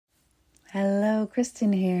Hello,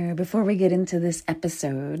 Kristen here. Before we get into this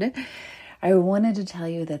episode, I wanted to tell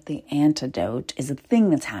you that The Antidote is a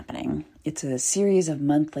thing that's happening. It's a series of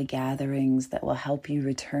monthly gatherings that will help you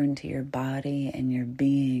return to your body and your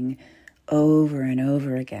being over and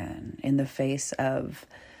over again in the face of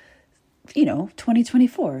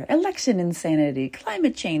 2024, election insanity,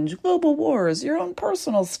 climate change, global wars, your own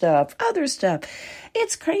personal stuff, other stuff.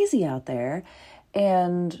 It's crazy out there.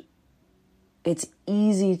 And it's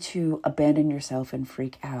easy to abandon yourself and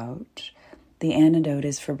freak out. The antidote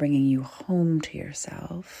is for bringing you home to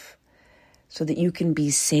yourself so that you can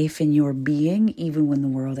be safe in your being, even when the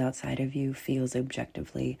world outside of you feels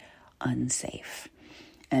objectively unsafe.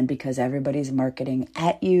 And because everybody's marketing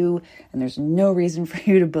at you and there's no reason for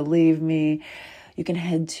you to believe me, you can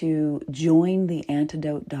head to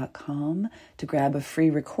jointheantidote.com to grab a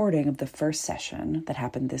free recording of the first session that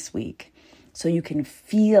happened this week, so you can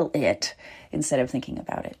feel it instead of thinking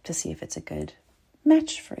about it to see if it's a good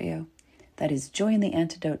match for you. That is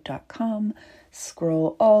jointheantidote.com.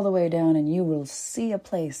 Scroll all the way down and you will see a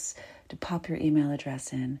place to pop your email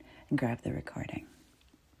address in and grab the recording.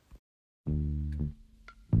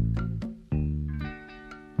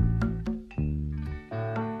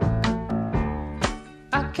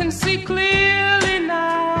 I can see clearly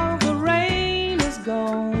now, the rain is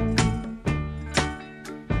gone.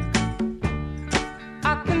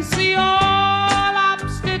 I can see all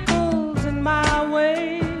obstacles in my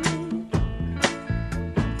way.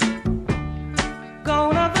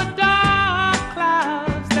 Gone are the dark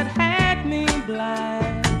clouds that had me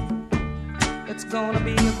blind. It's gonna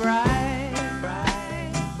be a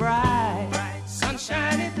bright,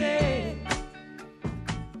 sunshiny day.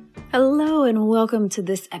 Hello and welcome to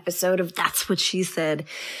this episode of That's What She Said.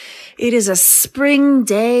 It is a spring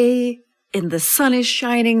day and the sun is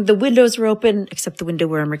shining. The windows are open, except the window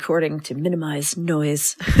where I'm recording to minimize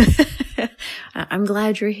noise. I'm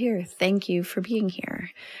glad you're here. Thank you for being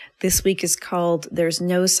here. This week is called There's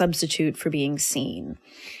No Substitute for Being Seen.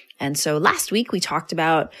 And so last week we talked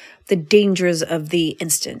about the dangers of the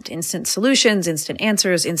instant solutions, instant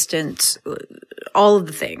answers, all of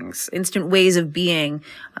the things, instant ways of being,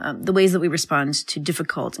 the ways that we respond to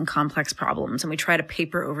difficult and complex problems. And we try to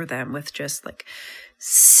paper over them with just like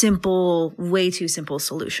simple, way too simple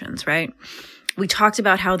solutions, right? We talked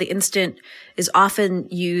about how the instant is often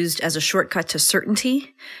used as a shortcut to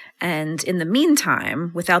certainty. And in the meantime,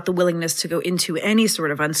 without the willingness to go into any sort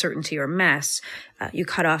of uncertainty or mess, you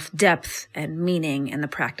cut off depth and meaning and the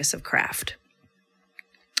practice of craft.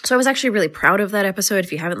 So I was actually really proud of that episode.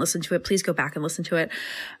 If you haven't listened to it, please go back and listen to it.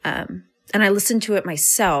 And I listened to it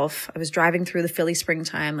myself. I was driving through the Philly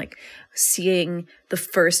springtime, like seeing the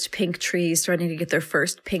first pink trees starting to get their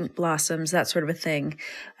first pink blossoms, that sort of a thing.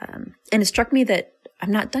 And it struck me that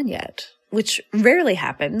I'm not done yet, which rarely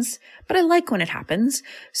happens, but I like when it happens.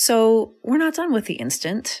 So we're not done with the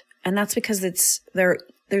instant. And that's because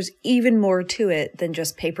there's even more to it than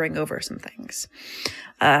just papering over some things.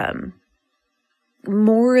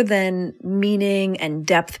 More than meaning and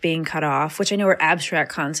depth being cut off, which I know are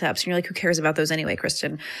abstract concepts, and you're like, who cares about those anyway,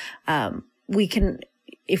 Kristen? We can,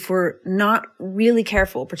 if we're not really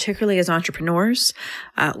careful, particularly as entrepreneurs,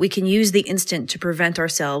 we can use the instant to prevent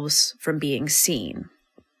ourselves from being seen.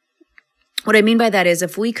 What I mean by that is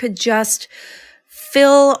if we could just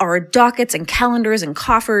fill our dockets and calendars and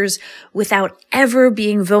coffers without ever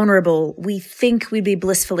being vulnerable, we think we'd be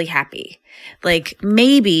blissfully happy. Like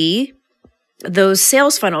maybe those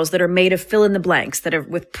sales funnels that are made of fill in the blanks, that are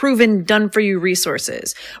with proven done for you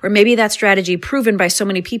resources, or maybe that strategy proven by so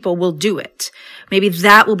many people will do it. Maybe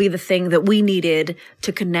that will be the thing that we needed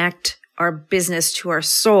to connect our business to our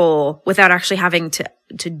soul without actually having to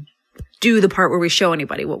do the part where we show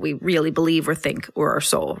anybody what we really believe or think or our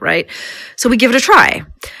soul, right? So we give it a try.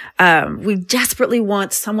 We desperately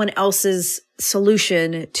want someone else's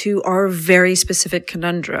solution to our very specific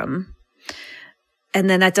conundrum. And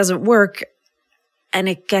then that doesn't work. And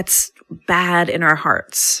it gets bad in our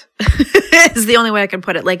hearts is the only way I can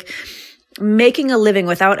put it. Like making a living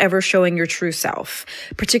without ever showing your true self,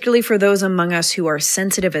 particularly for those among us who are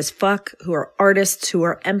sensitive as fuck, who are artists, who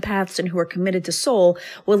are empaths, and who are committed to soul,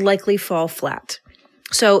 will likely fall flat.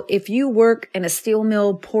 So if you work in a steel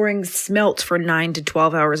mill pouring smelt for 9 to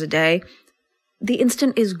 12 hours a day, the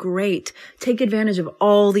instant is great. Take advantage of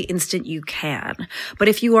all the instant you can. But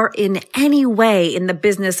if you are in any way in the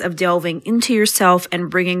business of delving into yourself and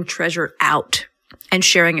bringing treasure out and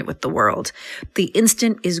sharing it with the world, the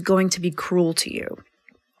instant is going to be cruel to you.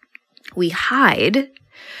 We hide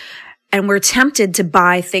And we're tempted to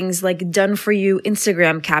buy things like done for you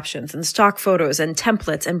Instagram captions and stock photos and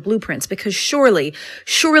templates and blueprints, because surely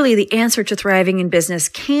the answer to thriving in business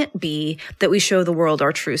can't be that we show the world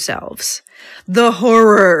our true selves. The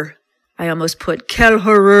horror. I almost put quel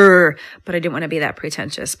horror, but I didn't want to be that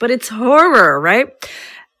pretentious, but it's horror, right?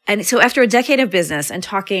 And so after a decade of business and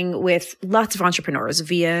talking with lots of entrepreneurs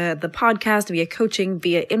via the podcast, via coaching,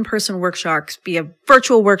 via in-person workshops, via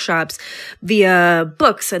virtual workshops, via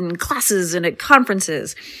books and classes and at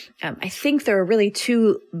conferences, I think there are really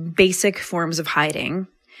two basic forms of hiding.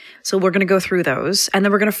 So we're going to go through those, and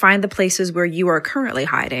then we're going to find the places where you are currently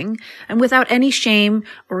hiding, and without any shame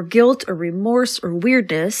or guilt or remorse or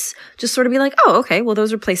weirdness, just sort of be like, oh, okay, well,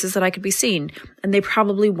 those are places that I could be seen, and they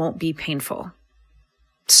probably won't be painful.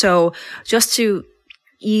 So just to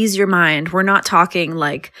ease your mind, we're not talking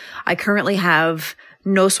like I currently have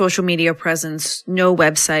no social media presence, no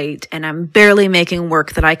website, and I'm barely making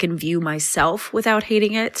work that I can view myself without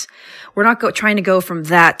hating it. We're not trying to go from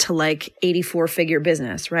that to like 84-figure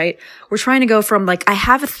business, right? We're trying to go from like, I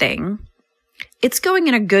have a thing. It's going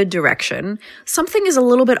in a good direction. Something is a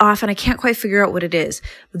little bit off and I can't quite figure out what it is.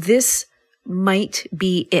 This might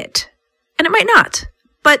be it. And it might not,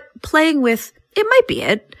 but playing with it might be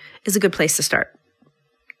it is a good place to start.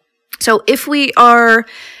 So if we are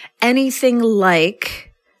anything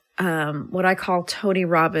like what I call Tony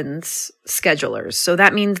Robbins schedulers, so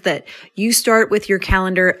that means that you start with your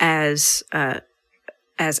calendar as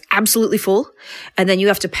absolutely full, and then you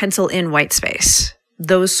have to pencil in white space.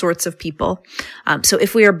 Those sorts of people. So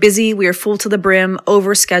if we are busy, we are full to the brim,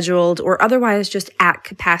 overscheduled, or otherwise just at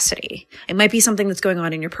capacity. It might be something that's going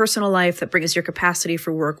on in your personal life that brings your capacity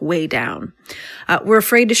for work way down. We're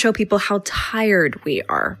afraid to show people how tired we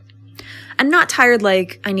are. And not tired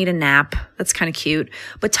like I need a nap. That's kind of cute.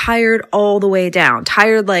 But tired all the way down.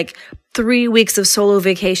 Tired like 3 weeks of solo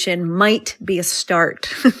vacation might be a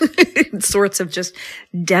start. Sorts of just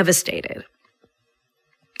devastated.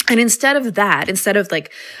 And instead of that, instead of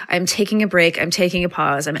like, I'm taking a break, I'm taking a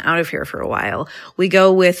pause, I'm out of here for a while, we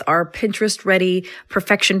go with our Pinterest-ready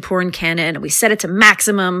perfection porn canon, and we set it to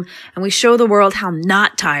maximum, and we show the world how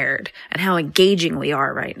not tired and how engaging we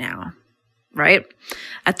are right now, right?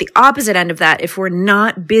 At the opposite end of that, if we're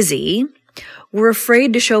not busy, we're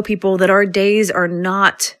afraid to show people that our days are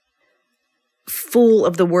not full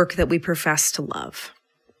of the work that we profess to love.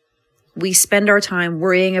 We spend our time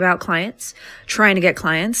worrying about clients, trying to get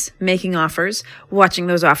clients, making offers, watching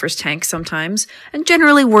those offers tank sometimes, and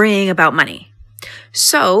generally worrying about money.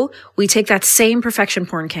 So we take that same perfection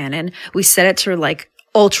porn canon, we set it to like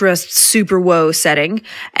ultra super whoa setting,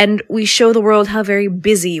 and we show the world how very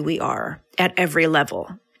busy we are at every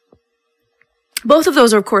level. Both of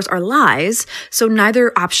those, of course, are lies, so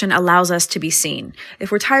neither option allows us to be seen.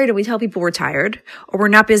 If we're tired and we tell people we're tired, or we're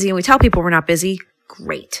not busy and we tell people we're not busy,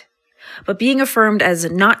 great. But being affirmed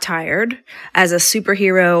as not tired, as a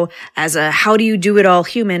superhero, as a how do you do it all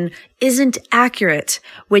human isn't accurate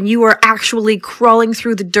when you are actually crawling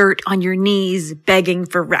through the dirt on your knees begging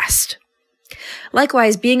for rest.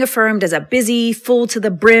 Likewise, being affirmed as a busy, full to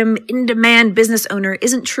the brim, in-demand business owner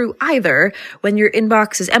isn't true either when your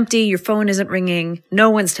inbox is empty, your phone isn't ringing, no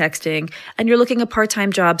one's texting, and you're looking at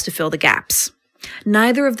part-time jobs to fill the gaps.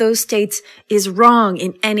 Neither of those states is wrong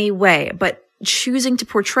in any way, but choosing to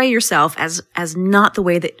portray yourself as not the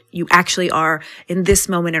way that you actually are in this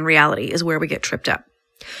moment in reality is where we get tripped up.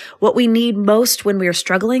 What we need most when we are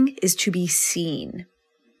struggling is to be seen.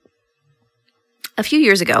 A few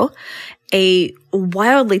years ago, a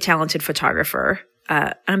wildly talented photographer,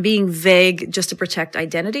 I'm being vague just to protect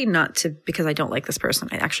identity, because I don't like this person.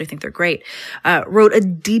 I actually think they're great, wrote a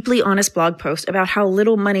deeply honest blog post about how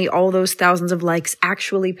little money all those thousands of likes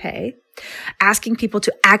actually pay, asking people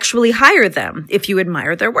to actually hire them if you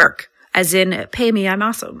admire their work, as in, pay me, I'm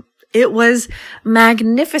awesome. It was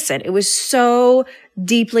magnificent. It was so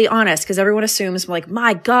deeply honest, because everyone assumes, like,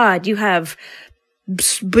 my God, you have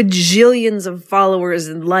bajillions of followers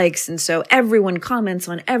and likes, and so everyone comments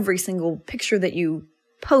on every single picture that you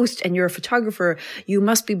post, and you're a photographer, you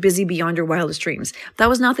must be busy beyond your wildest dreams. That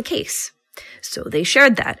was not the case. So they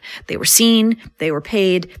shared that. They were seen, they were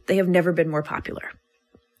paid, they have never been more popular.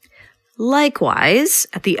 Likewise,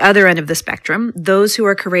 at the other end of the spectrum, those who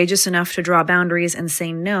are courageous enough to draw boundaries and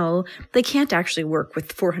say no, they can't actually work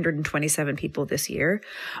with 427 people this year,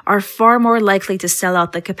 are far more likely to sell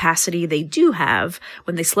out the capacity they do have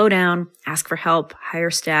when they slow down, ask for help,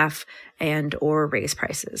 hire staff, and or raise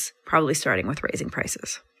prices, probably starting with raising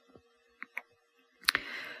prices.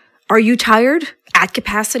 Are you tired, at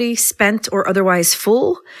capacity, spent, or otherwise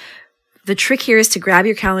full? The trick here is to grab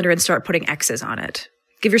your calendar and start putting X's on it.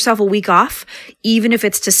 Give yourself a week off, even if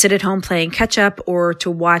it's to sit at home playing catch up or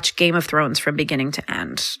to watch Game of Thrones from beginning to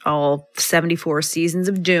end. All 74 seasons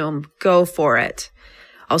of doom. Go for it.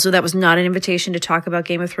 Also, that was not an invitation to talk about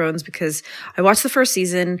Game of Thrones because I watched the first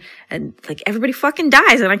season and like everybody fucking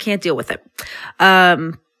dies and I can't deal with it.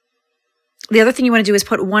 The other thing you want to do is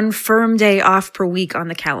put one firm day off per week on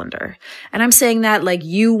the calendar. And I'm saying that like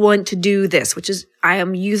you want to do this, which is I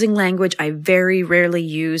am using language I very rarely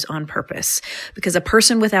use on purpose because a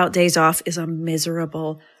person without days off is a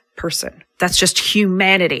miserable person. That's just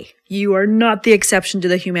humanity. You are not the exception to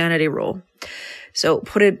the humanity rule. So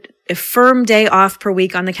put a firm day off per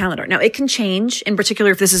week on the calendar. Now, it can change. In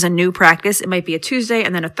particular, if this is a new practice, it might be a Tuesday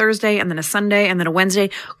and then a Thursday and then a Sunday and then a Wednesday.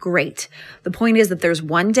 Great. The point is that there's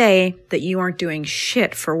one day that you aren't doing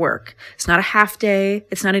shit for work. It's not a half day.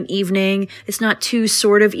 It's not an evening. It's not two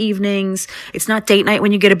sort of evenings. It's not date night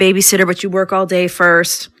when you get a babysitter, but you work all day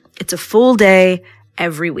first. It's a full day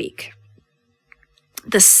every week.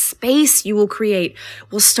 The space you will create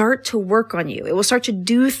will start to work on you. It will start to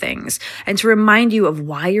do things and to remind you of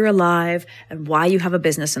why you're alive and why you have a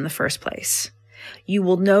business in the first place. You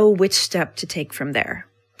will know which step to take from there.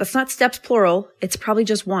 That's not steps plural. It's probably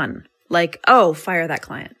just one. Like, oh, fire that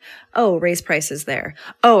client. Oh, raise prices there.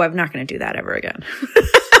 Oh, I'm not going to do that ever again.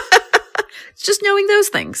 It's just knowing those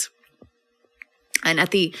things. And at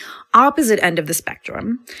the opposite end of the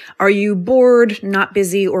spectrum, are you bored, not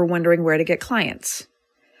busy, or wondering where to get clients?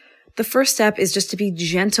 The first step is just to be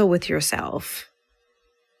gentle with yourself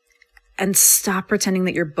and stop pretending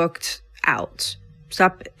that you're booked out.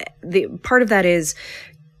 Part of that is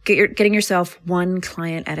getting yourself one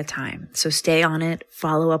client at a time. So stay on it,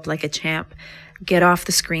 follow up like a champ, get off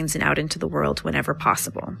the screens and out into the world whenever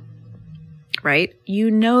possible. Right? You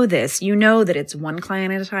know this. You know that it's one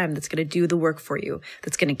client at a time that's going to do the work for you,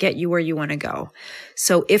 that's going to get you where you want to go.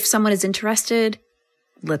 So if someone is interested,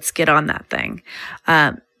 let's get on that thing.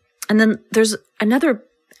 And then there's another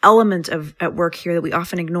element at work here that we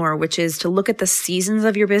often ignore, which is to look at the seasons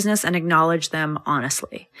of your business and acknowledge them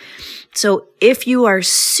honestly. So if you are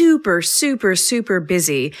super, super, super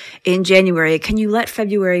busy in January, can you let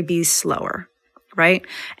February be slower? Right?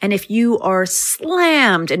 And if you are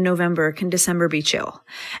slammed in November, can December be chill?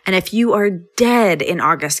 And if you are dead in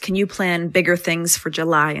August, can you plan bigger things for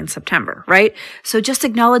July and September? Right? So just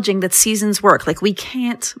acknowledging that seasons work. Like we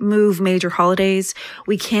can't move major holidays.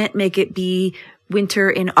 We can't make it be winter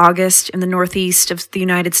in August in the Northeast of the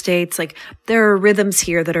United States. Like there are rhythms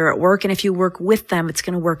here that are at work. And if you work with them, it's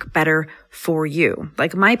going to work better for you.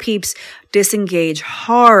 Like my peeps disengage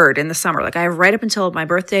hard in the summer. Like I have right up until my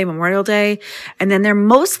birthday, Memorial Day, and then they're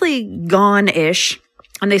mostly gone-ish.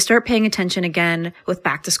 And they start paying attention again with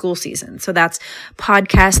back to school season. So that's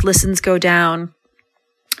podcast listens go down.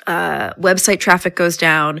 Website traffic goes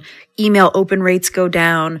down, email open rates go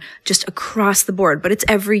down, just across the board, but it's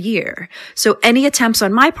every year. So any attempts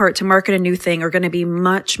on my part to market a new thing are going to be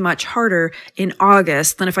much, much harder in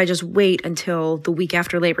August than if I just wait until the week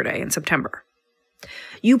after Labor Day in September.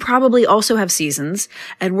 You probably also have seasons,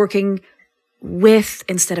 and working with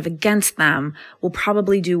instead of against them will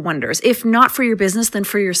probably do wonders. If not for your business, then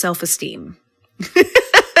for your self-esteem.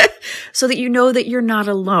 So that you know that you're not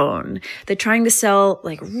alone, that trying to sell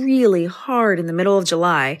like really hard in the middle of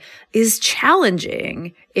July is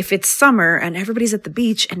challenging if it's summer and everybody's at the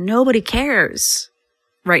beach and nobody cares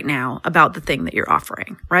right now about the thing that you're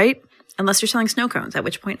offering, right? Unless you're selling snow cones, at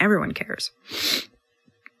which point everyone cares.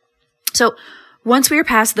 So once we are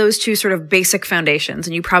past those two sort of basic foundations,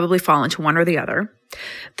 and you probably fall into one or the other,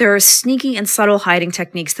 there are sneaky and subtle hiding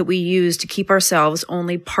techniques that we use to keep ourselves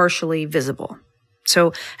only partially visible.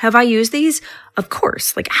 So have I used these? Of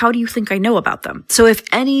course. Like, how do you think I know about them? So if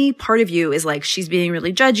any part of you is like, she's being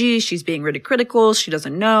really judgy, she's being really critical, she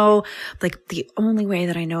doesn't know, like the only way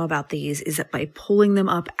that I know about these is that by pulling them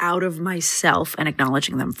up out of myself and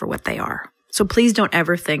acknowledging them for what they are. So please don't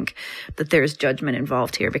ever think that there's judgment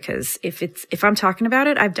involved here, because if I'm talking about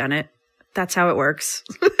it, I've done it. That's how it works.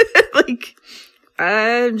 Like,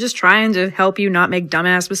 I'm just trying to help you not make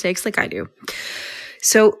dumbass mistakes like I do.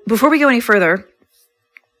 So before we go any further,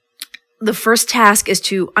 the first task is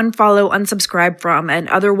to unfollow, unsubscribe from, and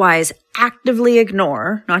otherwise actively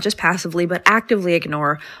ignore, not just passively, but actively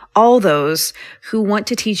ignore all those who want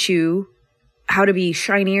to teach you how to be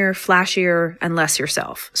shinier, flashier, and less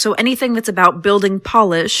yourself. So anything that's about building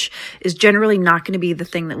polish is generally not going to be the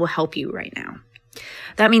thing that will help you right now.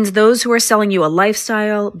 That means those who are selling you a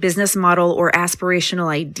lifestyle, business model, or aspirational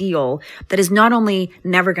ideal that is not only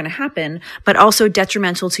never going to happen, but also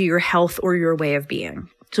detrimental to your health or your way of being.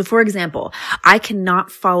 So for example, I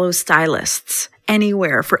cannot follow stylists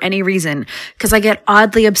anywhere for any reason because I get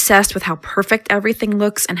oddly obsessed with how perfect everything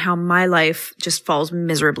looks and how my life just falls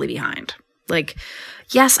miserably behind. Like,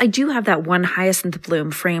 yes, I do have that one hyacinth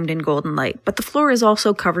bloom framed in golden light, but the floor is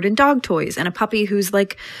also covered in dog toys and a puppy who's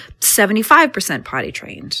like 75% potty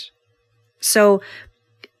trained. So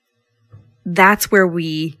that's where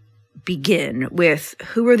we begin with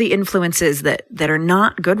who are the influences that are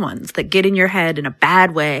not good ones, that get in your head in a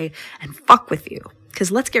bad way and fuck with you.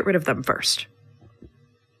 Because let's get rid of them first.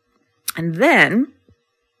 And then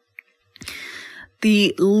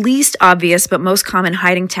the least obvious but most common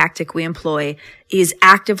hiding tactic we employ is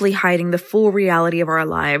actively hiding the full reality of our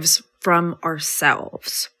lives from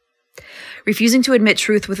ourselves. Refusing to admit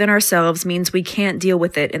truth within ourselves means we can't deal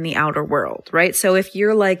with it in the outer world, right? So if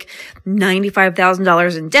you're like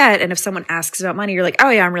 $95,000 in debt, and if someone asks about money, you're like, oh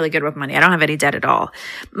yeah, I'm really good with money. I don't have any debt at all.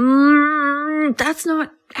 That's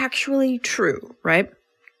not actually true, right?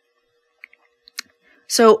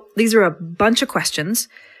 So these are a bunch of questions,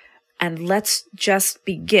 and let's just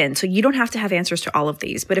begin. So you don't have to have answers to all of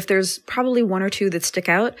these, but if there's probably one or two that stick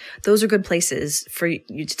out, those are good places for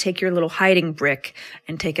you to take your little hiding brick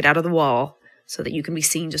and take it out of the wall so that you can be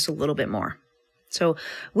seen just a little bit more. So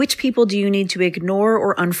which people do you need to ignore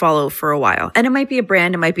or unfollow for a while? And it might be a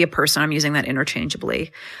brand, it might be a person. I'm using that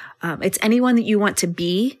interchangeably. It's anyone that you want to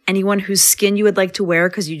be, anyone whose skin you would like to wear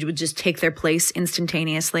because you would just take their place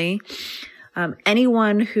instantaneously.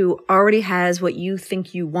 Anyone who already has what you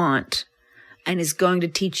think you want and is going to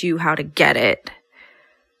teach you how to get it.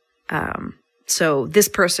 So this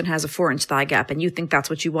person has a 4-inch thigh gap and you think that's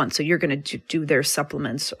what you want. So you're going to do their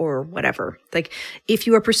supplements or whatever. Like if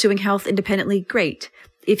you are pursuing health independently, great.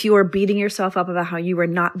 If you are beating yourself up about how you are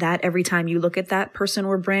not that every time you look at that person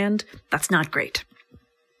or brand, that's not great.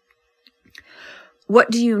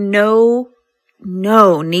 What do you know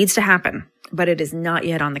needs to happen, but it is not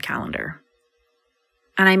yet on the calendar?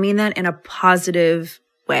 And I mean that in a positive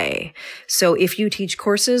way. So if you teach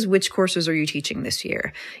courses, which courses are you teaching this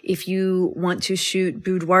year? If you want to shoot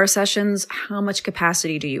boudoir sessions, how much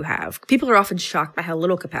capacity do you have? People are often shocked by how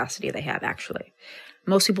little capacity they have, actually.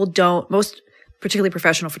 Most people don't, most particularly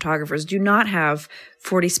professional photographers do not have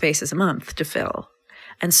 40 spaces a month to fill.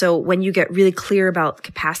 And so when you get really clear about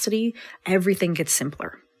capacity, everything gets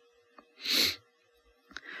simpler.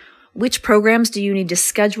 Which programs do you need to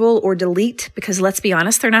schedule or delete? Because let's be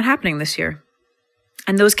honest, they're not happening this year.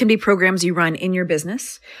 And those can be programs you run in your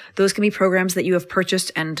business. Those can be programs that you have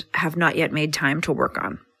purchased and have not yet made time to work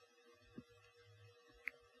on.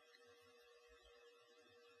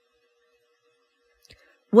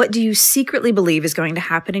 What do you secretly believe is going to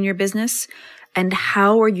happen in your business? And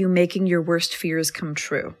how are you making your worst fears come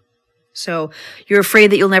true? So you're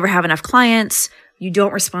afraid that you'll never have enough clients. You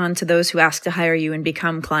don't respond to those who ask to hire you and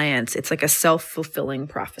become clients. It's like a self-fulfilling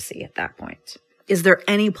prophecy at that point. Is there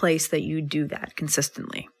any place that you do that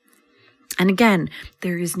consistently? And again,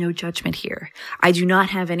 there is no judgment here. I do not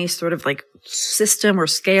have any sort of like system or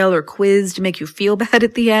scale or quiz to make you feel bad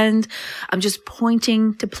at the end. I'm just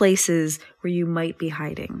pointing to places where you might be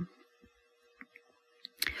hiding.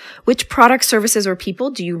 Which products, services, or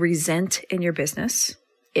people do you resent in your business,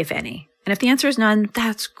 if any? And if the answer is none,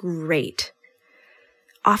 that's great.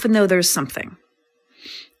 Often, though, there's something.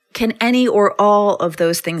 Can any or all of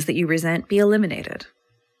those things that you resent be eliminated?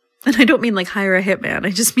 And I don't mean like hire a hitman.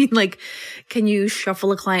 I just mean like, can you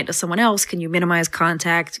shuffle a client to someone else? Can you minimize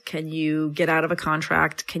contact? Can you get out of a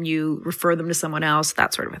contract? Can you refer them to someone else?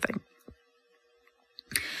 That sort of a thing.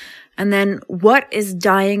 And then what is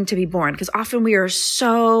dying to be born? Because often we are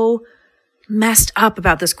so messed up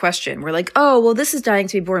about this question. We're like, oh, well, this is dying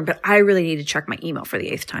to be born, but I really need to check my email for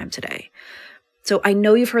the 8th time today. So I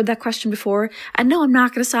know you've heard that question before, and no, I'm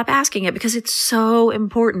not going to stop asking it because it's so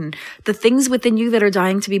important. The things within you that are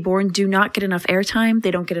dying to be born do not get enough airtime. They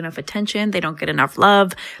don't get enough attention. They don't get enough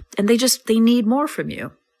love, and they need more from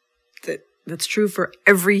you. That's true for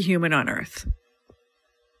every human on earth.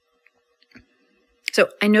 So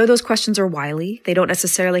I know those questions are wily. They don't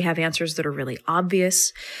necessarily have answers that are really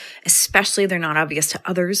obvious, especially they're not obvious to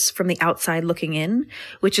others from the outside looking in,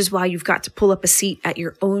 which is why you've got to pull up a seat at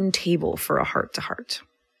your own table for a heart-to-heart.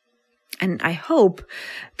 And I hope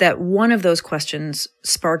that one of those questions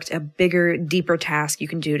sparked a bigger, deeper task you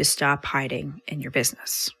can do to stop hiding in your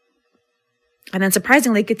business. And then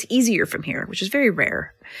surprisingly, it gets easier from here, which is very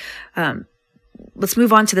rare. Let's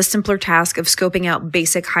move on to the simpler task of scoping out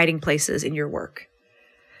basic hiding places in your work.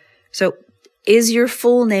 So is your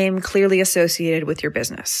full name clearly associated with your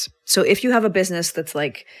business? So if you have a business that's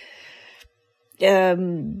like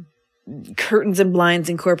Curtains and Blinds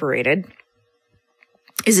Incorporated,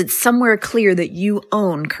 Is it somewhere clear that you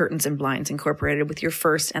own Curtains and Blinds Incorporated with your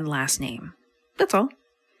first and last name? That's all.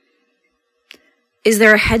 Is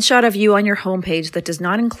there a headshot of you on your homepage that does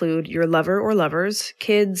not include your lover or lovers,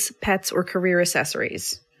 kids, pets, or career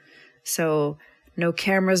accessories? So no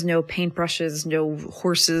cameras, no paintbrushes, no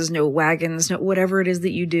horses, no wagons, no whatever it is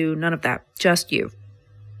that you do, none of that, just you.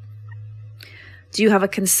 Do you have a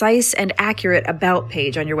concise and accurate about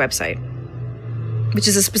page on your website? Which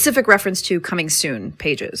is a specific reference to coming soon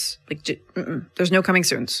pages. Like, there's no coming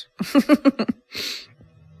soons.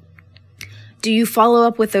 Do you follow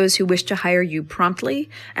up with those who wish to hire you promptly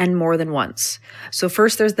and more than once? So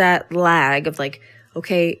first there's that lag of like,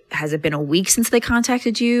 okay, has it been a week since they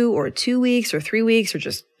contacted you, or 2 weeks or 3 weeks, or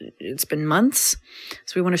just it's been months?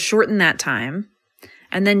 So we want to shorten that time.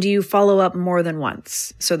 And then do you follow up more than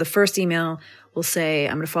once? So the first email will say,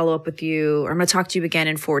 I'm going to follow up with you, or I'm going to talk to you again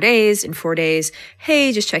in 4 days. In 4 days,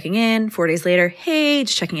 hey, just checking in. 4 days later, hey,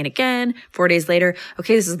 just checking in again. 4 days later,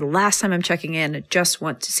 okay, this is the last time I'm checking in. I just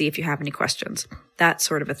want to see if you have any questions. That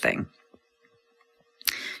sort of a thing.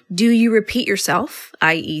 Do you repeat yourself,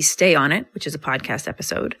 i.e. stay on it, which is a podcast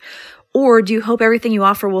episode? Or do you hope everything you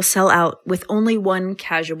offer will sell out with only one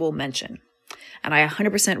casual mention? And I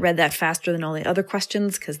 100% read that faster than all the other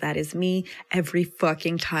questions because that is me every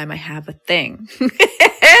fucking time I have a thing.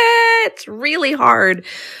 It's really hard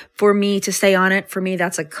for me to stay on it. For me,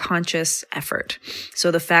 that's a conscious effort. So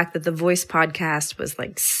the fact that the Voice podcast was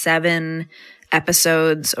like 7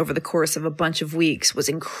 episodes over the course of a bunch of weeks was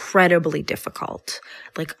incredibly difficult.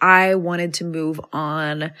 Like I wanted to move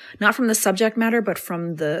on, not from the subject matter, but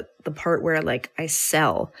from the part where like I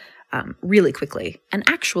sell really quickly. And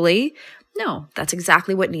actually, no, that's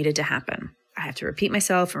exactly what needed to happen. I have to repeat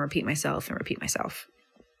myself and repeat myself and repeat myself.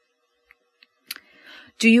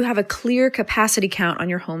 Do you have a clear capacity count on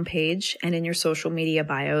your homepage and in your social media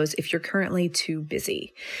bios if you're currently too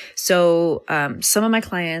busy? So some of my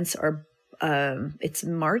clients are it's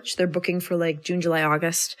March. They're booking for like June, July,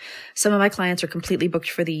 August. Some of my clients are completely booked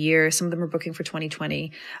for the year. Some of them are booking for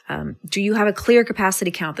 2020. Do you have a clear capacity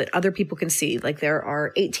count that other people can see? Like there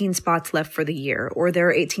are 18 spots left for the year, or there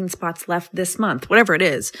are 18 spots left this month, whatever it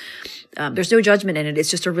is. There's no judgment in it. It's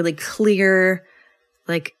just a really clear,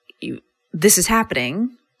 like this is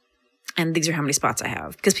happening. And these are how many spots I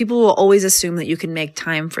have. Because people will always assume that you can make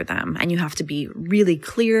time for them. And you have to be really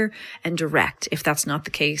clear and direct if that's not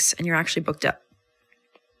the case and you're actually booked up.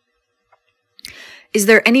 Is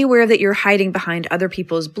there anywhere that you're hiding behind other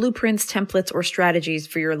people's blueprints, templates, or strategies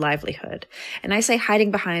for your livelihood? And I say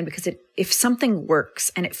hiding behind because if something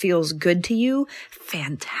works and it feels good to you,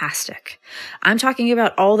 fantastic. I'm talking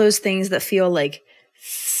about all those things that feel like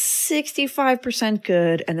 65%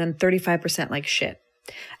 good and then 35% like shit.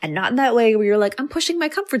 And not in that way where you're like, I'm pushing my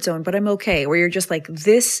comfort zone, but I'm okay. Where you're just like,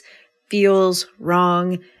 this feels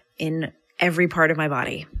wrong in every part of my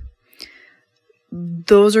body.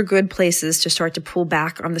 Those are good places to start to pull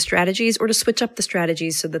back on the strategies or to switch up the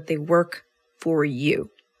strategies so that they work for you.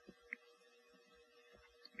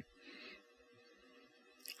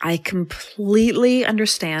 I completely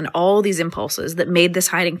understand all these impulses that made this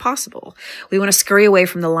hiding possible. We want to scurry away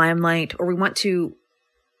from the limelight, or we want to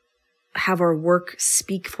have our work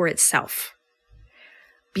speak for itself.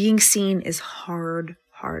 Being seen is hard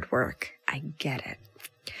work. I get it.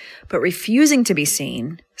 But refusing to be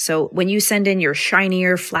seen, so when you send in your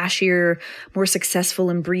shinier, flashier, more successful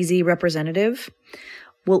and breezy representative,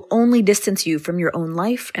 will only distance you from your own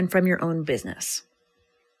life and from your own business.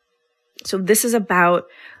 So this is about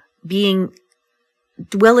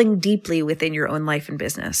dwelling deeply within your own life and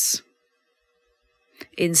business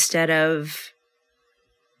instead of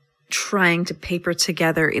trying to paper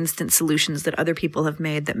together instant solutions that other people have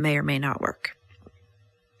made that may or may not work.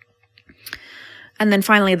 And then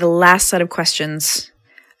finally, the last set of questions.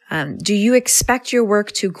 Do you expect your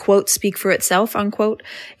work to, quote, speak for itself, unquote,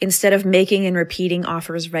 instead of making and repeating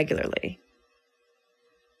offers regularly?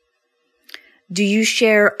 Do you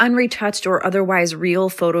share unretouched or otherwise real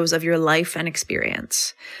photos of your life and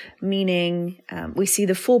experience? Meaning, we see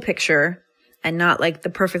the full picture and not like the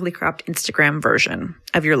perfectly cropped Instagram version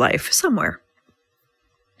of your life somewhere.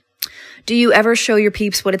 Do you ever show your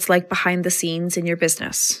peeps what it's like behind the scenes in your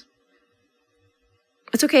business?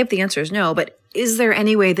 It's okay if the answer is no, but is there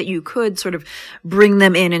any way that you could sort of bring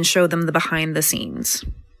them in and show them the behind the scenes?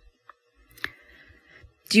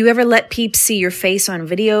 Do you ever let peeps see your face on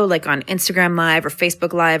video, like on Instagram Live or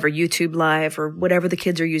Facebook Live or YouTube Live or whatever the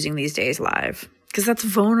kids are using these days live? Because that's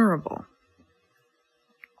vulnerable.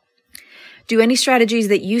 Do any strategies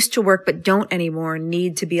that used to work but don't anymore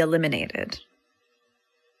need to be eliminated?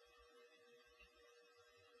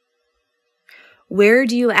 Where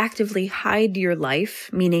do you actively hide your life,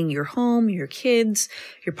 meaning your home, your kids,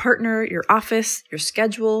 your partner, your office, your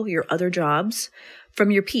schedule, your other jobs,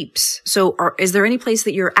 from your peeps? So is there any place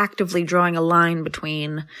that you're actively drawing a line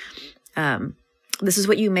between this is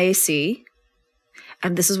what you may see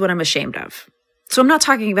and this is what I'm ashamed of? So I'm not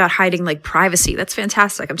talking about hiding like privacy. That's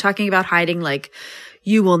fantastic. I'm talking about hiding like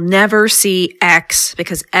you will never see X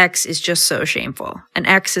because X is just so shameful. And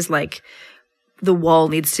X is like the wall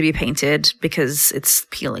needs to be painted because it's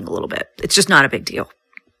peeling a little bit. It's just not a big deal.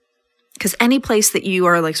 Because any place that you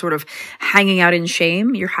are like sort of hanging out in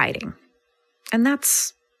shame, you're hiding. And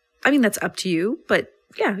that's up to you. But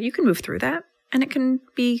yeah, you can move through that. And it can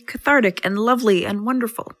be cathartic and lovely and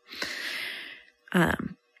wonderful.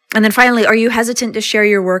 And then finally, are you hesitant to share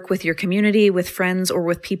your work with your community, with friends, or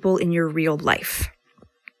with people in your real life?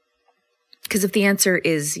 Because if the answer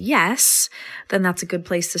is yes, then that's a good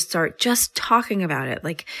place to start just talking about it.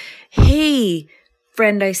 Like, hey,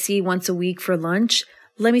 friend I see once a week for lunch,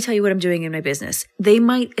 let me tell you what I'm doing in my business.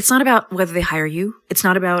 It's not about whether they hire you. It's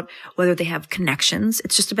not about whether they have connections.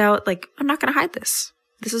 It's just about like, I'm not going to hide this.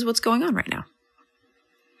 This is what's going on right now.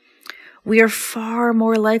 We are far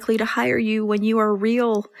more likely to hire you when you are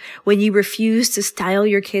real, when you refuse to style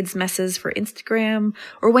your kids' messes for Instagram,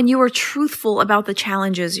 or when you are truthful about the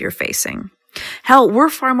challenges you're facing. Hell, we're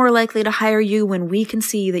far more likely to hire you when we can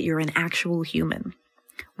see that you're an actual human.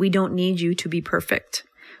 We don't need you to be perfect.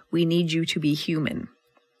 We need you to be human.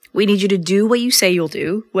 We need you to do what you say you'll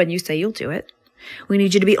do when you say you'll do it. We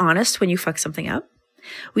need you to be honest when you fuck something up.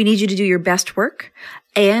 We need you to do your best work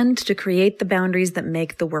and to create the boundaries that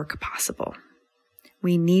make the work possible.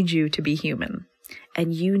 We need you to be human,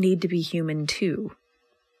 and you need to be human too.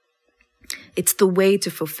 It's the way to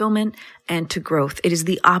fulfillment and to growth. It is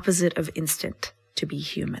the opposite of instant to be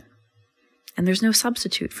human. And there's no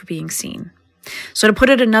substitute for being seen. So to put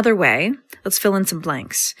it another way, let's fill in some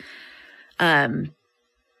blanks. I'm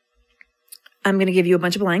going to give you a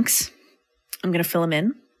bunch of blanks. I'm going to fill them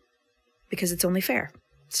in because it's only fair.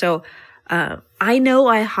 So I know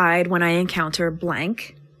I hide when I encounter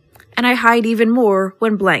blank, and I hide even more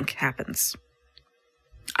when blank happens.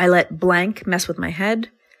 I let blank mess with my head,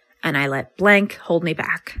 and I let blank hold me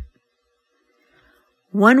back.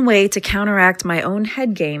 One way to counteract my own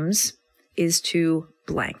head games is to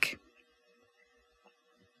blank.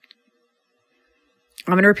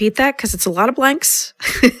 I'm going to repeat that because it's a lot of blanks.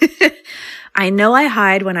 I know I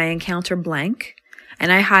hide when I encounter blank,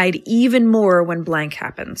 and I hide even more when blank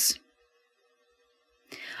happens.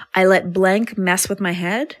 I let blank mess with my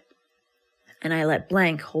head, and I let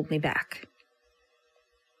blank hold me back.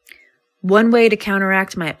 One way to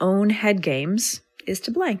counteract my own head games is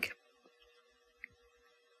to blank.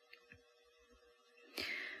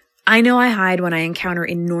 I know I hide when I encounter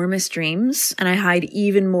enormous dreams, and I hide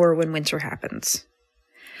even more when winter happens.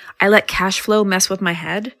 I let cash flow mess with my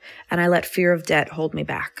head, and I let fear of debt hold me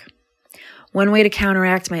back. One way to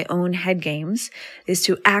counteract my own head games is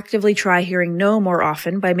to actively try hearing no more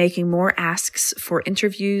often by making more asks for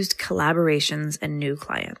interviews, collaborations, and new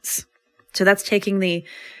clients. So that's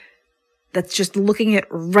just looking it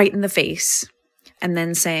right in the face and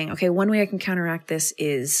then saying, okay, one way I can counteract this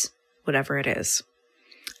is whatever it is.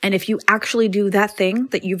 And if you actually do that thing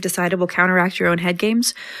that you've decided will counteract your own head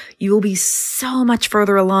games, you will be so much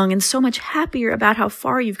further along and so much happier about how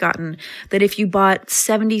far you've gotten than if you bought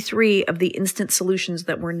 73 of the instant solutions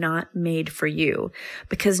that were not made for you.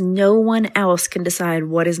 Because no one else can decide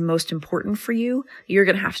what is most important for you. You're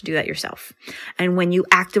going to have to do that yourself. And when you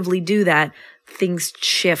actively do that, things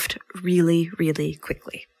shift really, really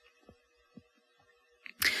quickly.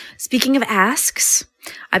 Speaking of asks,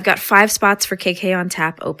 I've got 5 spots for KK on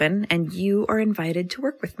Tap open, and you are invited to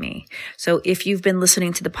work with me. So if you've been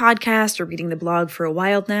listening to the podcast or reading the blog for a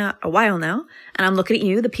while now, and I'm looking at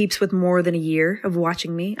you, the peeps with more than a year of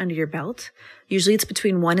watching me under your belt, usually it's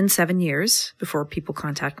between 1 and 7 years before people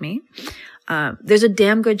contact me, there's a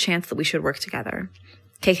damn good chance that we should work together.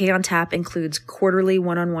 KK on Tap includes quarterly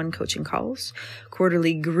one-on-one coaching calls,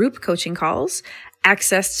 quarterly group coaching calls,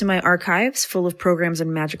 access to my archives full of programs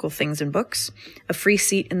and magical things and books, a free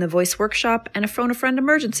seat in the voice workshop, and a phone a friend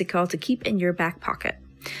emergency call to keep in your back pocket.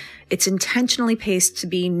 It's intentionally paced to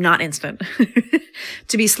be not instant,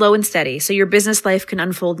 to be slow and steady, so your business life can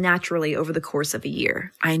unfold naturally over the course of a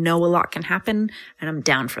year. I know a lot can happen, and I'm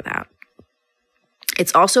down for that.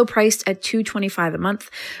 It's also priced at $225 a month,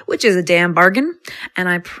 which is a damn bargain, and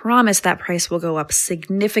I promise that price will go up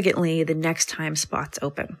significantly the next time spots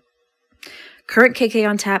open. Current KK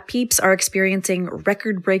on Tap peeps are experiencing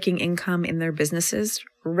record-breaking income in their businesses,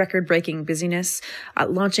 record-breaking busyness,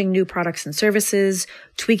 launching new products and services,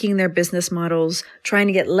 tweaking their business models, trying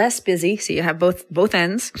to get less busy, so you have both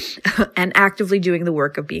ends, and actively doing the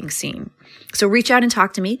work of being seen. So reach out and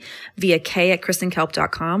talk to me via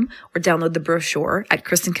k@kristenkelp.com or download the brochure at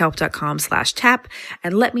kristenkelp.com/tap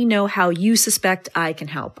and let me know how you suspect I can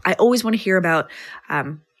help. I always want to hear about,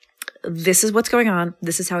 this is what's going on.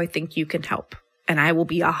 This is how I think you can help. And I will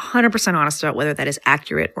be 100% honest about whether that is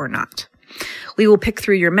accurate or not. We will pick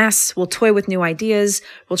through your mess. We'll toy with new ideas.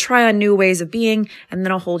 We'll try on new ways of being, and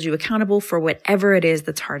then I'll hold you accountable for whatever it is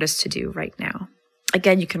that's hardest to do right now.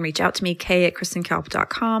 Again, you can reach out to me,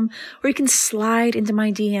 k@kristenkelp.com, or you can slide into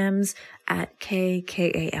my DMs at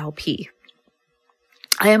KKALP.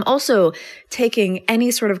 I am also taking any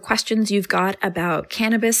sort of questions you've got about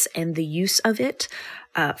cannabis and the use of it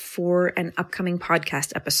for an upcoming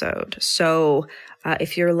podcast episode. So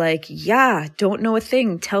if you're like, yeah, don't know a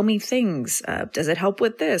thing, tell me things. Does it help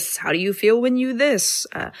with this? How do you feel when you this?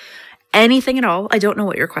 Anything at all. I don't know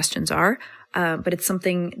what your questions are, but it's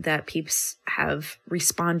something that peeps have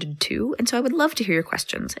responded to. And so I would love to hear your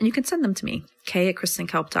questions. And you can send them to me,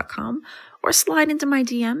 k@kristenkelp.com, or slide into my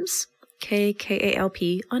DMs,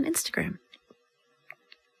 KKALP on Instagram.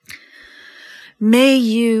 May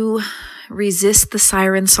you resist the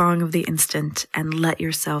siren song of the instant and let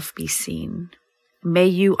yourself be seen. May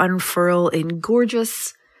you unfurl in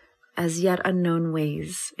gorgeous as yet unknown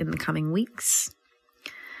ways in the coming weeks.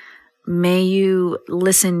 May you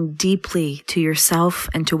listen deeply to yourself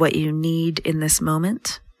and to what you need in this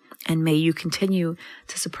moment. And may you continue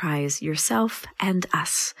to surprise yourself and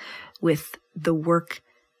us with the work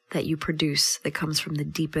that you produce that comes from the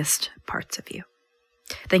deepest parts of you.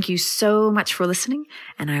 Thank you so much for listening,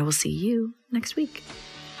 and I will see you next week.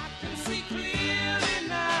 I can see clearly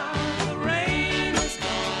now, the rain is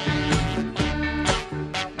gone.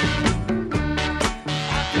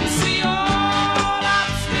 I can see all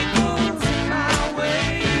obstacles in my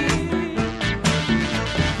way.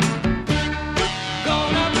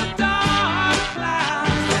 Gone are the dark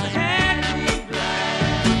clouds that had me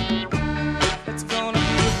blind. It's gonna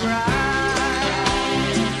be a bright,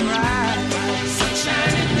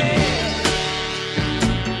 sunshiny day.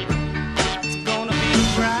 It's gonna be a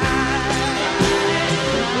bright, sunshiny day. Gonna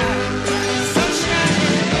be a bright, sunshiny day.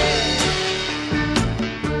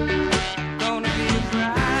 Oh, what a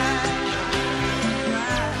bright,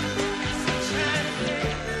 sunshiny day.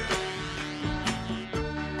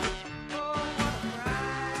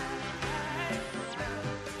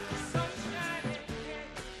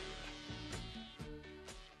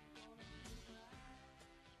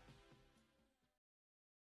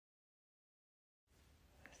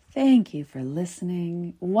 Thank you for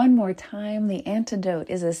listening. One more time, The Antidote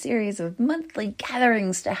is a series of monthly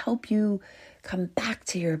gatherings to help you come back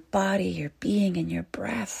to your body, your being, and your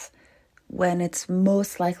breath when it's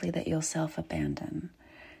most likely that you'll self-abandon.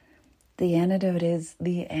 The antidote is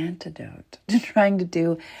the antidote to trying to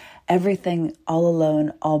do everything all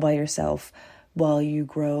alone, all by yourself, while you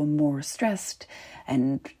grow more stressed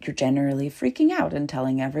and you're generally freaking out and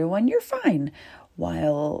telling everyone you're fine,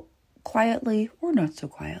 while quietly, or not so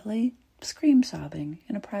quietly, scream sobbing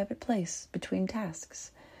in a private place between tasks.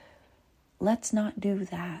 Let's not do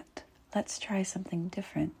that. Let's try something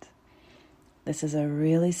different. This is a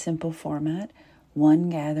really simple format, one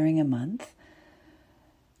gathering a month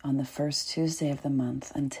on the first Tuesday of the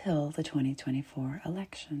month until the 2024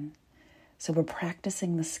 election. So we're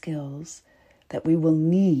practicing the skills that we will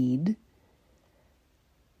need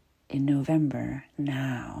in November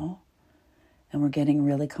now. And we're getting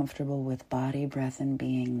really comfortable with body, breath, and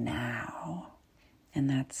being now. And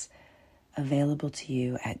that's available to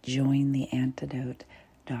you at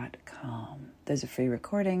jointheantidote.com. There's a free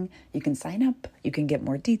recording. You can sign up. You can get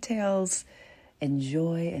more details.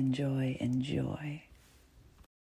 Enjoy, enjoy, enjoy.